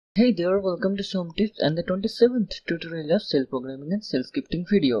Hey there, welcome to Some Tips and the 27th tutorial of cell programming and cell scripting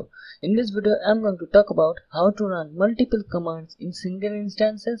video. In this video, I'm going to talk about how to run multiple commands in single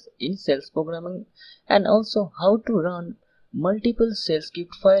instances in cell programming and also how to run multiple cell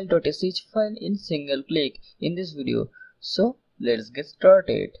script file.sh file in single click in this video. So let's get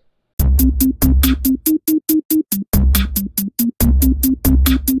started.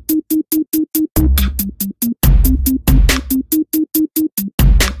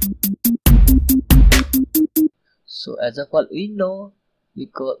 So as of all we know, we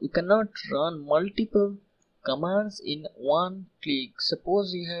cannot run multiple commands in one click.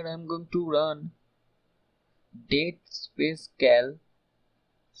 Suppose here I'm going to run date space cal.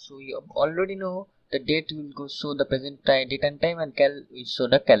 So you already know the date will go show the present time, date and time, and cal will show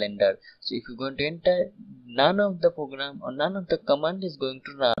the calendar. So if you're going to enter, none of the program or none of the command is going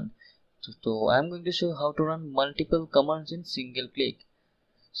to run. So I'm going to show how to run multiple commands in single click.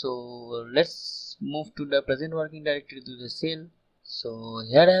 So let's move to the present working directory to the cell. So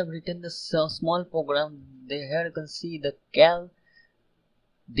here I have written the small program. Here you can see the cal,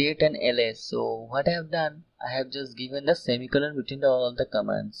 date and ls. So what I have done, I have just given the semicolon between all the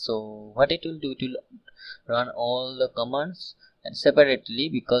commands. So what it will do, it will run all the commands and separately,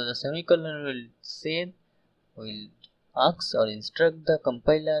 because the semicolon will ask or instruct the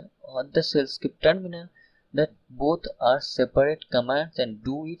compiler or the shell script terminal that both are separate commands and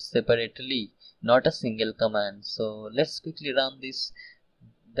do it separately, not a single command. So let's quickly run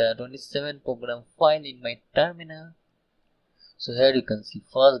the 27 program file in my terminal. So here you can see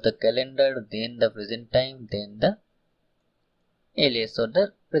first the calendar, then the present time, then the alias or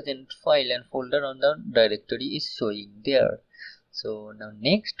the present file and folder on the directory is showing there. So now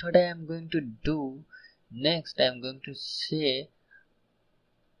next what I am going to do, next I am going to say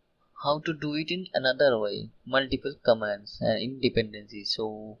how to do it in another way, multiple commands and independency.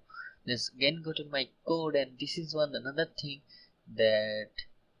 So let's again go to my code, and this is another thing that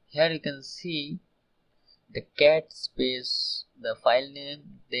here you can see the cat space, the file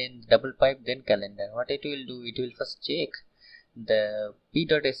name, then double pipe, then calendar. What it will do, it will first check the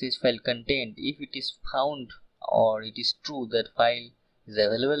p.sh file content. If it is found or it is true that file is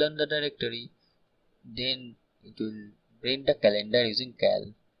available on the directory, then it will print the calendar using cal.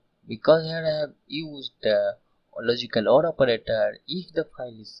 Because here I have used the logical OR operator, if the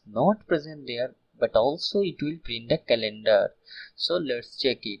file is not present there, but also it will print the calendar. So let's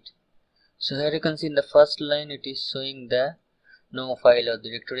check it. So here you can see in the first line it is showing the no file or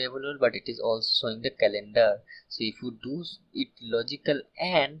directory available, but it is also showing the calendar. So if you do it logical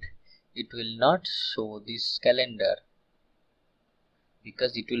AND, it will not show this calendar,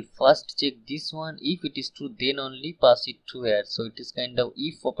 because it will first check this one. If it is true, then only pass it to here. So it is kind of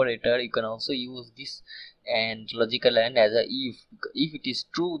if operator. You can also use this and logical AND as a if it is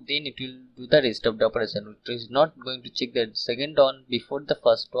true, then it will do the rest of the operation. It is not going to check the second one before the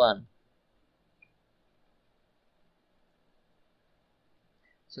first one.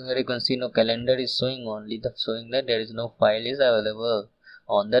 So here you can see no calendar is showing, only the showing that there is no file is available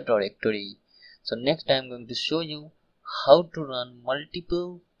on the directory. So next I am going to show you how to run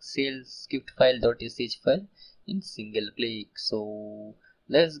multiple shell script file.sh file in single click. So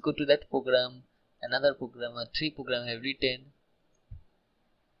let's go to that program. Another program, three program I have written.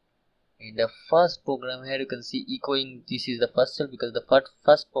 In the first program here you can see echoing, this is the first shell, because the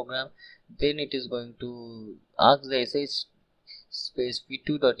first program, then it is going to ask the sh space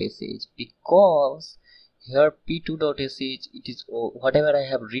p2.sh, because here p2.sh, it is whatever I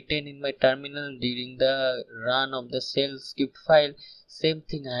have written in my terminal during the run of the shell script file, same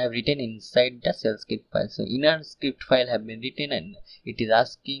thing I have written inside the shell script file. So inner script file have been written, and it is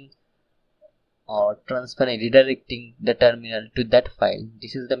asking or transferring, redirecting the terminal to that file.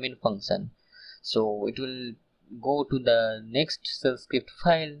 This is the main function. So it will go to the next shell script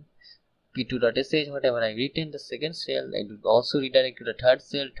file p2.sh, whatever I written the second cell, it will also redirect to the third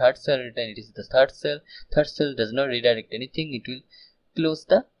cell written, it is the third cell does not redirect anything, it will close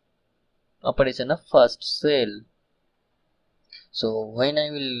the operation of first cell. So when I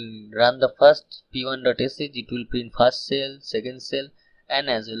will run the first p1.sh, it will print first cell, second cell, and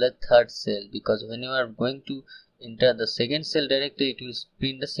as well as third cell, because when you are going to enter the second cell directory, it will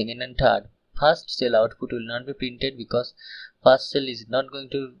print the second and third. First cell output will not be printed, because first cell is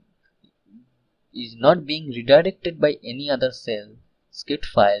not being redirected by any other shell script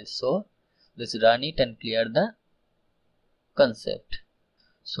file. So let's run it and clear the concept.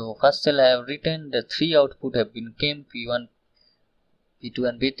 So first cell I have written, the three output have been came p1, p2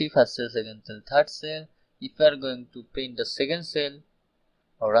 and p3, first cell, second cell, third cell. If we are going to print the second cell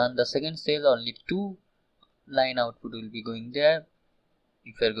or run the second cell, only two line output will be going there.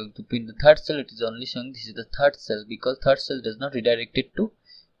 if we are going to pin the third cell, it is only showing this is the third cell, because third cell does not redirect it to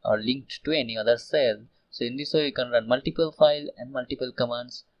or linked to any other cell. So in this way you can run multiple file and multiple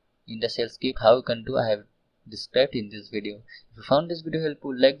commands in the shell script. How you can do, I have described in this video. If you found this video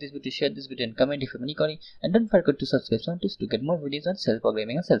helpful, like this video, share this video and comment if you have any query, and don't forget to subscribe to get more videos on shell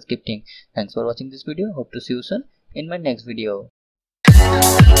programming and shell scripting. Thanks for watching this video. Hope to see you soon in my next video.